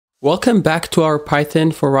Welcome back to our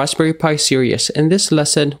Python for Raspberry Pi series. In this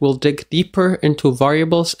lesson, we'll dig deeper into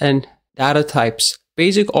variables and data types,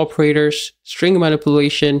 basic operators, string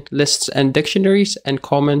manipulation, lists and dictionaries, and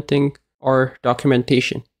commenting or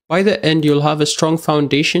documentation. By the end, you'll have a strong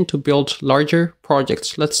foundation to build larger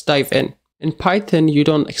projects. Let's dive in. In Python, you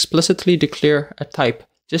don't explicitly declare a type,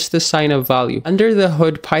 just assign a value. Under the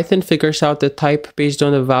hood, Python figures out the type based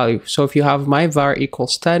on the value. So if you have my var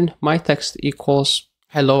equals 10, my text equals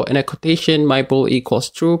hello in a quotation, my bool equals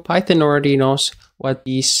true, Python already knows what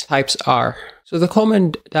these types are. So the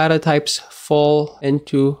common data types fall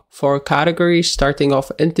into 4 categories, starting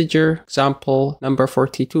off integer. Example, number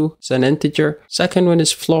 42 is an integer. Second one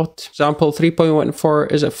is float. Example,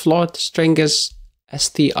 3.14 is a float. String is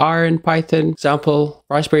str in Python. Example,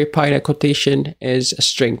 Raspberry Pi in a quotation is a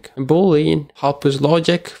string. And Boolean help with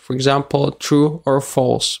logic, for example, true or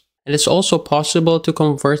false. And it's also possible to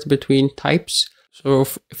convert between types. So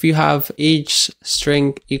if you have age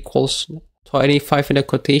string equals 25 in a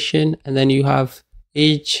quotation, and then you have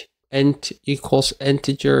age int equals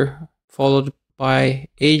integer followed by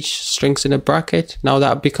age strings in a bracket, now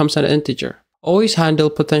that becomes an integer. Always handle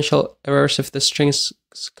potential errors if the strings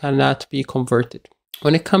cannot be converted.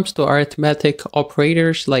 When it comes to arithmetic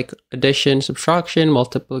operators like addition, subtraction,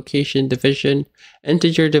 multiplication, division,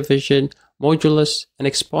 integer division, modulus, and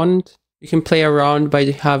exponent, you can play around by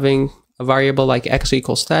having a variable like x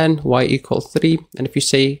equals 10, y equals 3, and if you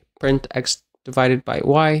say print x divided by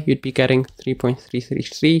y, you'd be getting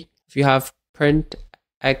 3.333. If you have print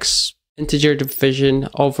x integer division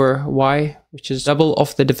over y, which is double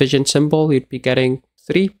of the division symbol, you'd be getting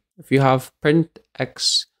 3. If you have print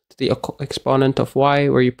x to the exponent of y,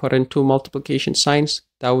 where you put in 2 multiplication signs,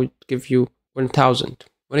 that would give you 1000.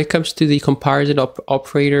 When it comes to the comparison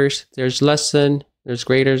operators, there's less than, there's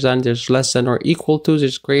greater than, there's less than or equal to,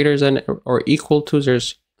 there's greater than or equal to,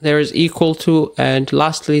 there is equal to, and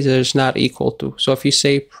lastly, there's not equal to. So if you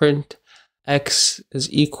say print x is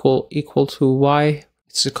equal to y,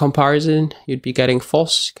 it's a comparison, you'd be getting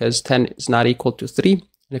false because 10 is not equal to 3. And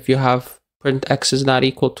if you have print x is not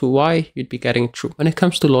equal to y, you'd be getting true. When it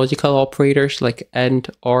comes to logical operators like and,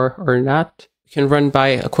 or not, you can run by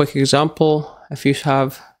a quick example. If you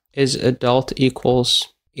have is adult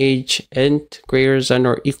equals age int greater than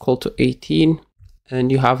or equal to 18, and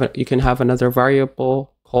you can have another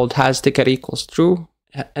variable called has ticket equals true,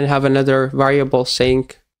 and have another variable saying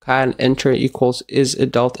can enter equals is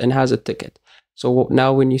adult and has a ticket. So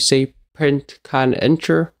now when you say print can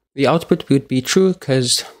enter, the output would be true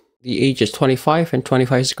because the age is 25 and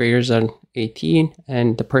 25 is greater than 18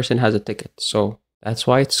 and the person has a ticket. So that's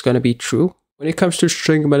why it's going to be true. When it comes to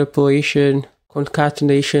string manipulation,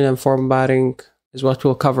 concatenation and formatting is what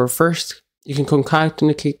we'll cover first. You can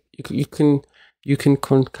concatenate you can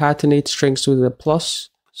concatenate strings with a plus.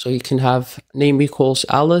 So you can have name equals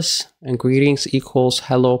Alice and greetings equals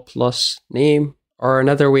hello plus name. Or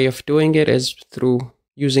another way of doing it is through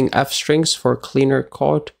using f strings for cleaner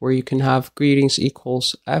code, where you can have greetings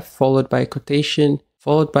equals f followed by a quotation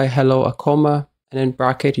followed by hello a comma, and in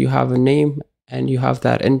bracket you have a name and you have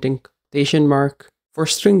that indentation mark. For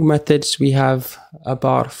string methods, we have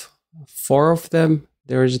about 4 of them.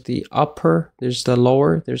 There's the upper, there's the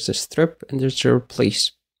lower, there's the strip, and there's the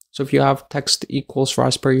replace. So if you have text equals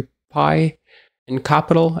Raspberry Pi in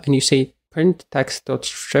capital and you say print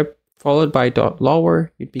text.strip followed by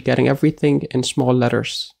 $lower, you'd be getting everything in small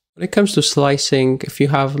letters. When it comes to slicing, if you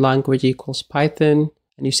have language equals Python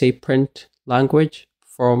and you say print language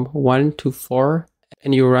from 1 to 4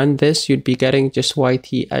 and you run this, you'd be getting just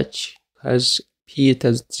YTH because P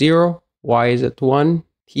is at 0, Y is at 1,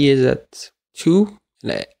 T is at 2,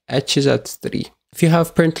 and H is at 3. If you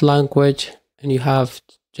have print language and you have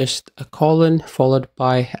just a colon followed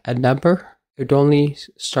by a number, you'd only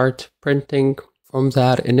start printing from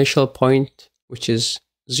that initial point, which is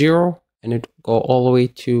 0, and it'd go all the way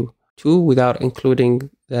to 2 without including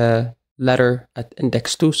the letter at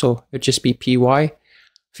index 2, so it'd just be PY.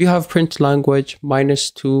 If you have print language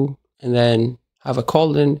 -2 and then have a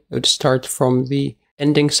colon, it would start from the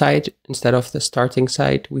ending side instead of the starting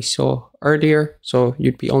side we saw earlier, so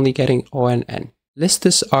you'd be only getting O and N.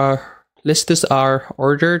 Lists are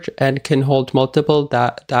ordered and can hold multiple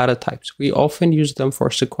data types. We often use them for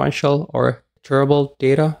sequential or iterable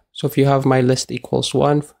data. So if you have my list equals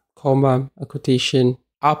 1, comma, a quotation,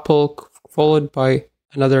 apple, followed by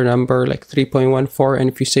another number like 3.14, and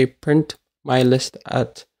if you say print my list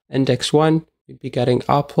at index 1, you'd be getting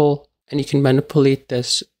apple, and you can manipulate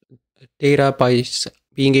this data by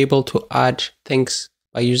being able to add things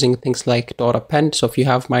by using things like .append. So if you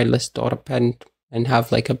have my list .append and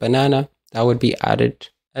have like a banana, that would be added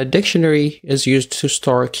A dictionary is used to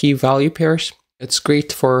store key value pairs. It's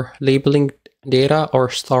great for labeling data or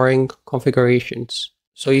storing configurations.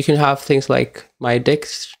 So you can have things like my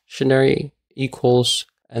dictionary equals,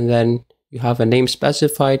 and then you have a name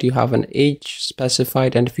specified, you have an age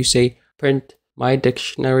specified, and if you say print my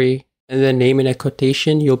dictionary and then name in a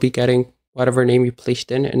quotation, you'll be getting whatever name you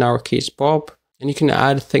placed in our case, Bob. And you can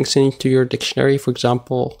add things into your dictionary. For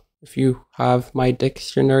example, if you have my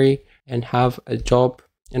dictionary and have a job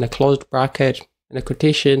in a closed bracket and a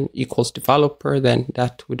quotation equals developer, then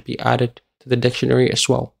that would be added to the dictionary as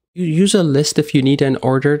well. You use a list if you need an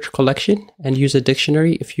ordered collection, and use a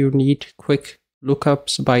dictionary if you need quick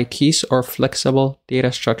lookups by keys or flexible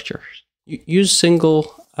data structures. You use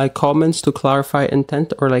single comments to clarify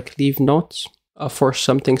intent or like leave notes for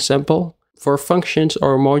something simple. For functions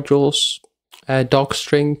or modules,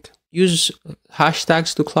 docstring, use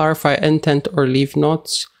hashtags to clarify intent or leave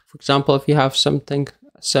notes. For example, if you have something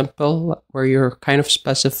simple where you're kind of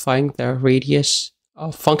specifying the radius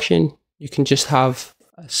of function, you can just have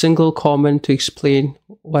a single comment to explain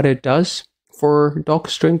what it does. For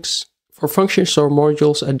docstrings, for functions or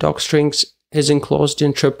modules, a docstring is enclosed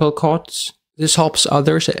in triple quotes. This helps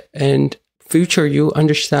others and future you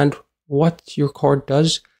understand what your code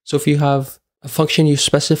does. So if you have a function you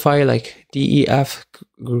specify like def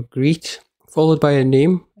greet followed by a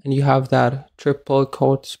name, and you have that triple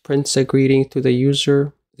quote prints a greeting to the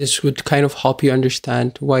user, this would kind of help you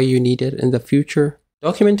understand why you need it in the future.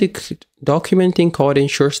 Documenting code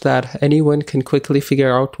ensures that anyone can quickly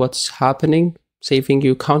figure out what's happening, saving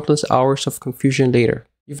you countless hours of confusion later.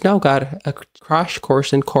 You've now got a crash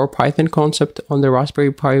course in core Python concept on the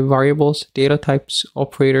Raspberry Pi variables, data types,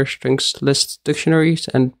 operators, strings, lists, dictionaries,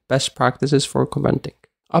 and best practices for commenting.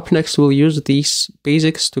 Up next, we'll use these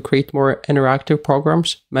basics to create more interactive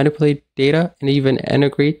programs, manipulate data, and even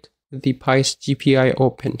integrate with the Pi's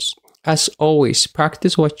GPIO pins. As always,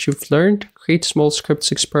 practice what you've learned, create small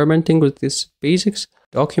scripts experimenting with these basics,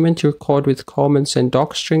 document your code with comments and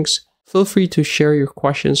docstrings. Feel free to share your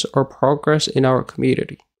questions or progress in our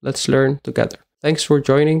community. Let's learn together. Thanks for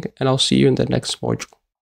joining, and I'll see you in the next module.